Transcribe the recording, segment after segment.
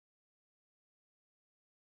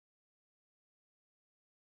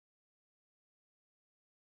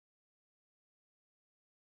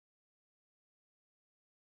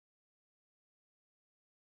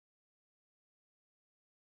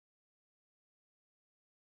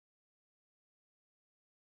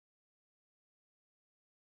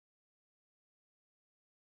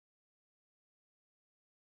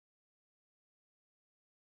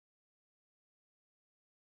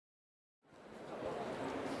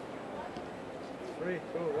3,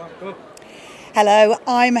 2, 1, go. Hello,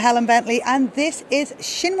 I'm Helen Bentley and this is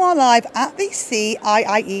Xinhua Live at the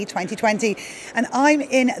CIIE 2020, and I'm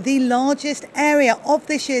in the largest area of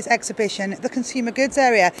this year's exhibition, the consumer goods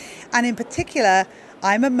area, and in particular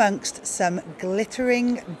I'm amongst some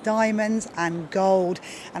glittering diamonds and gold,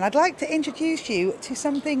 and I'd like to introduce you to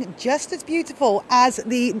something just as beautiful as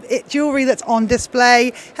the jewellery that's on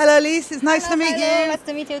display. Hello Lise, it's nice to meet you. Nice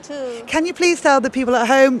to meet you too. Can you please tell the people at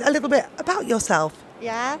home a little bit about yourself?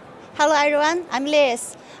 Yeah. Hello everyone, I'm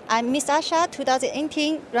Liz. I'm Miss Asia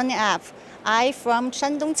 2018 runner-up. I'm from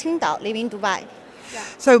Shandong Qingdao, live in Dubai. Yeah.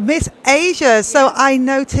 So Miss Asia, so I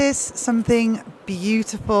notice something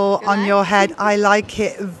beautiful on your head. I like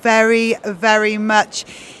it very, very much.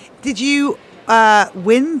 Did you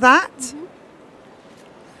win that? Mm-hmm.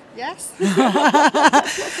 Yes.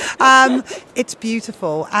 It's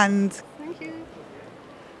beautiful and... Thank you.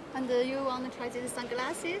 And you want to try these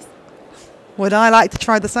sunglasses? Would I like to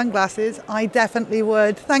try the sunglasses? I definitely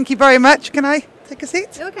would. Thank you very much. Can I take a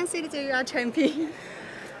seat? You can see that you are champion.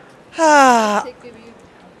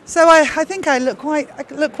 So I think I look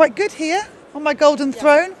quite good here on my golden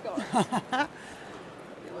throne.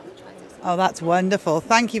 Oh, that's wonderful.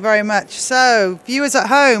 Thank you very much. So, viewers at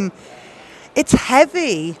home, it's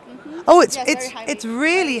heavy. Mm-hmm. Oh, it's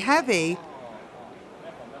really heavy.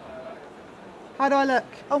 How do I look?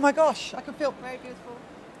 Oh my gosh, I can feel very beautiful.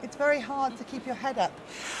 It's very hard to keep your head up.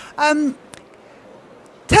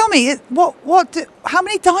 Tell me, how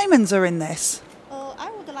many diamonds are in this? I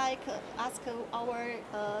would like ask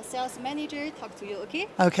our sales manager talk to you, okay?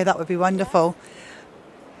 Okay, that would be wonderful.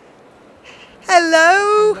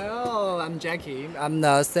 Hello. Hello, I'm Jackie. I'm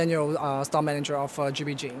the senior store manager of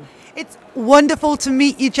GBG. It's wonderful to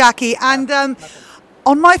meet you, Jackie. And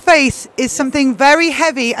on my face is something very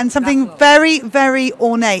heavy and something very, very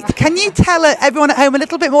ornate. Can you tell everyone at home a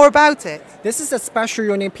little bit more about it? This is a special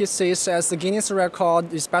unique piece as the Guinness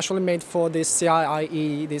record, especially made for this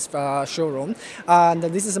CIIE, this showroom. And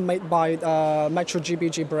this is made by Metro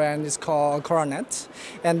GBG brand. It's called Coronet.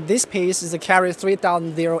 And this piece is carry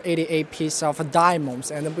 3,088 pieces of diamonds,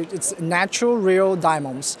 and it's natural, real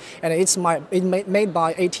diamonds. And it's made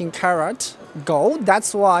by 18 karat gold.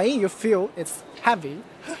 That's why you feel it's heavy.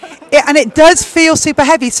 Yeah, and it does feel super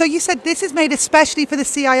heavy. So you said this is made especially for the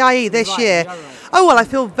CIIE this year. Right. Oh, well, I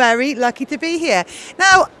feel very lucky to be here.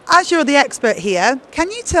 Now, as you're the expert here,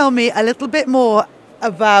 can you tell me a little bit more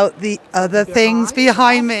about the other things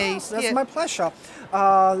behind me? That's my pleasure.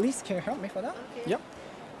 Liz, can you help me for that? Okay. Yep.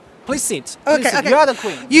 Please sit. Okay. You are the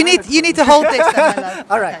queen. You need to hold this then, my love.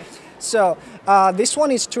 All right. Okay. So this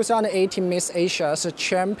one is 2018 Miss Asia's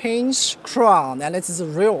Champion's crown, and it is a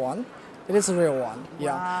real one. It is a real one.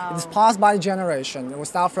 Yeah. Wow. It is passed by generation. We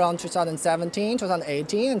start from 2017,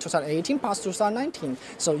 2018, and 2018 past 2019.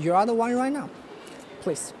 So you are the one right now.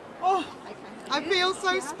 Please. Oh, I feel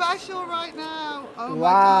so special right now. Oh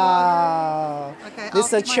wow. My God. Okay, this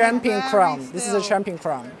is a champion crown. This is a champion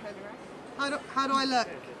crown. How do I look?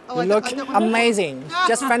 Oh, you look amazing.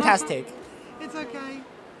 Just fantastic. It's okay.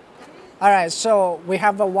 All right, so we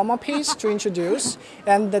have one more piece to introduce,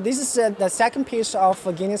 and this is the second piece of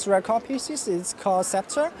Guinness record pieces. It's called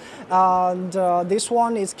Scepter, and this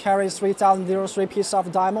one is carries 3,003 pieces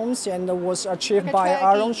of diamonds, and was achieved by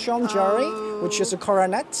Iron Sean Jewelry, which is a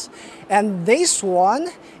coronet. And this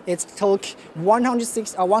one, it took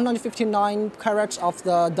 159 carats of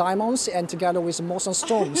the diamonds, and together with molten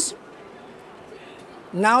stones.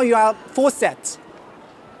 Now you are full set.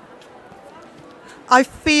 I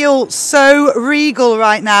feel so regal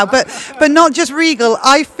right now, but not just regal.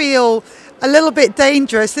 I feel a little bit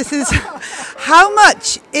dangerous. This is how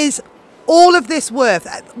much is all of this worth?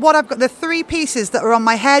 What I've got, the three pieces that are on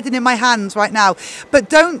my head and in my hands right now. But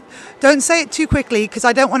don't say it too quickly because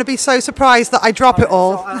I don't want to be so surprised that I drop it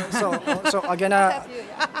all. So I'm gonna.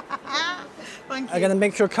 I'm gonna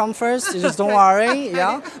make your comfort. Just don't worry,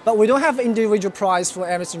 yeah. But we don't have individual price for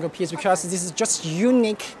every single piece because this is just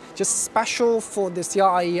unique, just special for the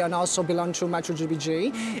CIIE and also belong to Metro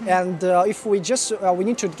GBG. Mm-hmm. And if we just we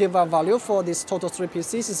need to give a value for this total three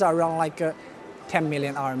pieces is around like 10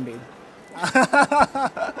 million RMB. It's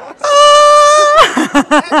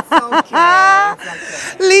okay.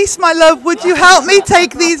 Lise, my love, would you help me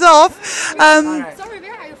take these off? Sorry,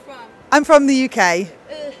 where are you from? I'm from the UK.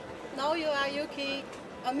 Now you are UK,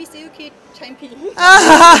 Miss UK champion.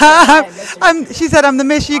 She said I'm the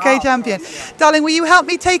Miss UK champion. Darling, will you help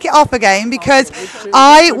me take it off again? Because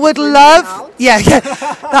I would love... Yeah,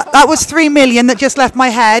 that was 3 million that just left my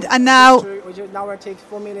head. And now... which now we take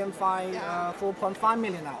 4.5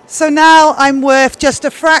 million now. So now I'm worth just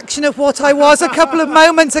a fraction of what I was a couple of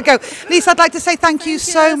moments ago. Lisa, I'd like to say thank you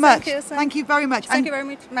so much. Thank you very much. Thank you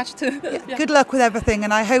very much too. Yeah. Good luck with everything,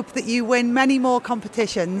 and I hope that you win many more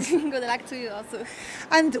competitions. Good luck to you also.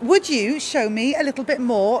 And would you show me a little bit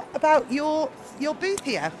more about your booth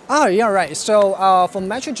here? Oh, yeah, right. So for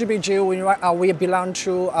Metro GBG, we belong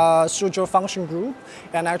to Suzhou Function Group,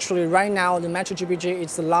 and actually right now the Metro GBG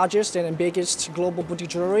is the largest and biggest global boutique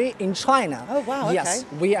jewelry in China. Oh wow! Okay. Yes,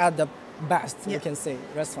 we are the best, you can say.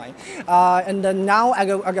 That's fine. And now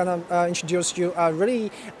I'm gonna introduce you a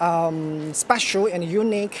really special and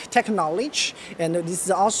unique technology, and this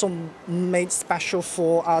is also made special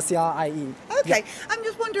for CIIE. Okay, I'm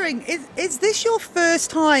just wondering, is this your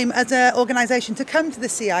first time as an organisation to come to the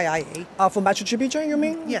CIIE? For Metro GBG, you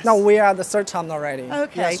mean? Yes. No, we are the third time already.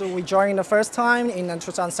 Okay. Yeah, so we joined the first time in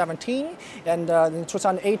 2017, and in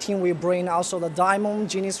 2018 we bring also the Diamond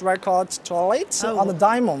Guinness Record toilet on the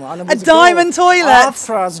Diamond. A diamond toilet? Of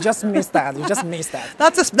course, just missed that. You just missed that.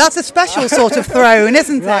 That's a special sort of throne,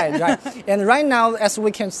 isn't it? Right. And right now, as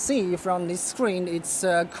we can see from this screen, it's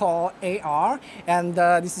called AR, and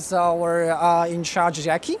this is our in charge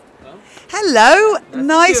Jackie. Hello,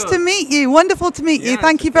 nice to meet you. Wonderful to meet you.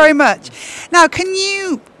 Thank you very much. Now, can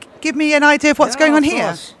you give me an idea of what's going on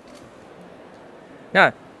here?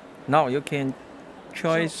 Yeah, now you can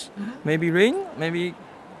choose maybe ring, maybe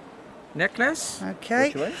necklace.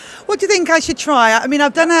 Okay. What do you think I should try? I mean,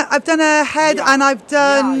 I've done a head and I've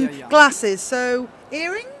done glasses. So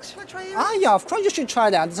earrings? Should I try earrings? Yeah, of course you should try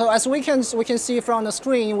that. So as we can see from the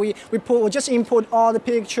screen, we just input all the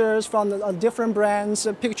pictures from the different brands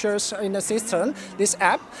pictures in the system, this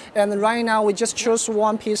app, and right now we just choose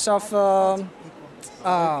one piece of.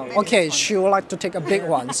 Okay, she would like to take a big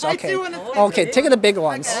ones. Okay, okay, take the big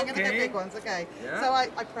ones. Okay, I'm gonna get big ones. Okay, so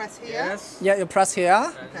I press here. Yes. Yeah, you press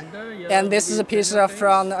here, and this is a piece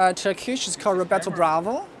from Turkish. It's called Roberto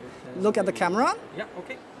Bravo. Look at the camera. Yeah.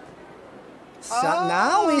 Okay. So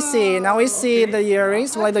now we see the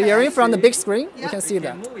earrings, like the earring from the big screen. You can see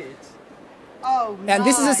that. Move it. Oh, And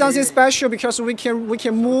this is something special because we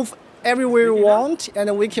can move everywhere we want,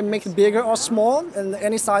 and we can make it bigger or small, and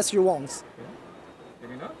any size you want.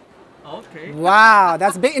 Big enough? Okay. Wow,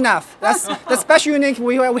 that's big enough. That's special unique.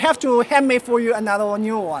 We have to handmade for you another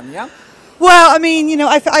new one. Yeah. Well, I mean, you know,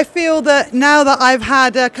 I feel that now that I've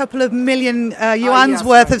had a couple of million yuan's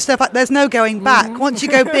worth of stuff, there's no going back. Once you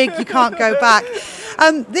go big, you can't go back.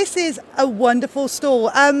 This is a wonderful stall.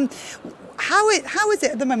 How is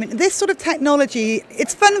it at the moment? This sort of technology,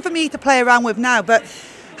 it's fun for me to play around with now, but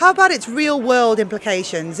how about its real world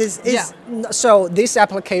implications? So this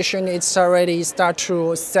application, it's already start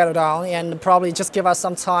to settle down and probably just give us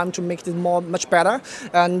some time to make it much better.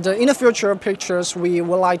 And in the future pictures, we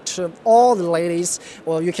would like to all the ladies,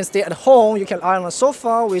 well, you can stay at home, you can lie on a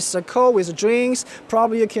sofa with a coat, with drinks.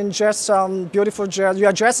 Probably you can dress some beautiful dress. You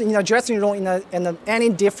are dressing in a dressing room in any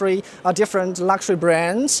different luxury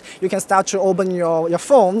brands. You can start to open your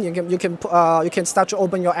phone. You can start to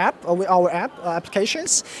open your app with our app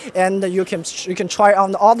applications. And you can try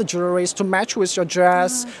on all the jewelries to match with your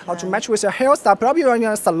dress or to match with your hairstyle. Probably you're in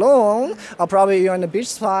a salon or probably you're on the beach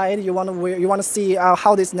side. You want to see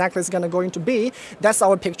how this necklace is going to be. That's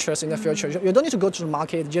our pictures in the future. You don't need to go to the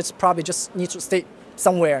market. You probably just need to stay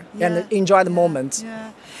somewhere and enjoy the moment.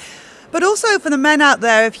 Yeah. But also for the men out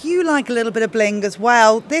there, if you like a little bit of bling as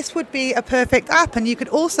well, this would be a perfect app, and you could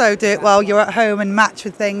also do it while you're at home and match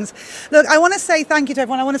with things. Look, I want to say thank you to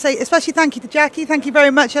everyone. I want to say especially thank you to Jackie. Thank you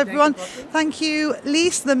very much, everyone. Thank you,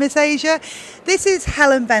 Lise, the Miss Asia. This is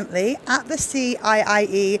Helen Bentley at the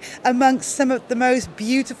CIIE, amongst some of the most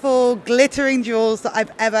beautiful, glittering jewels that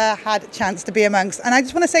I've ever had a chance to be amongst. And I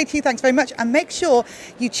just want to say to you, thanks very much, and make sure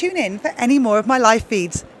you tune in for any more of my live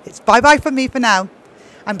feeds. It's bye-bye from me for now.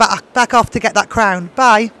 I'm back off to get that crown.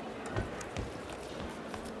 Bye.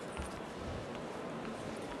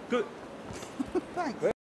 Good.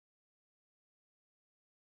 Thanks.